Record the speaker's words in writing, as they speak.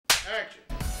Action.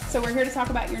 So we're here to talk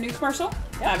about your new commercial.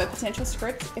 Yep. I have a potential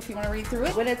script if you want to read through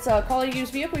it. When it's a quality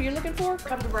used vehicle you're looking for,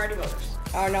 Come to Variety Motors.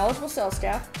 our knowledgeable sales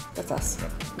staff, that's us,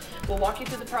 will walk you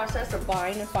through the process of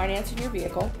buying and financing your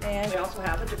vehicle. And We also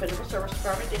have a dependable service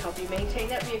department to help you maintain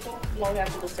that vehicle long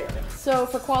after the sale. so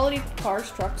for quality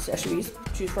cars, trucks, SUVs,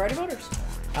 choose Variety Motors.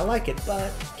 I like it,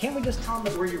 but can't we just Tell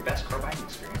them that we're your best car buying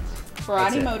experience.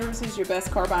 Variety That's it. Motors is your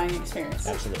best car buying experience.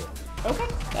 Absolutely. Okay,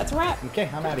 that's a wrap. Okay,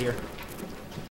 I'm out of here.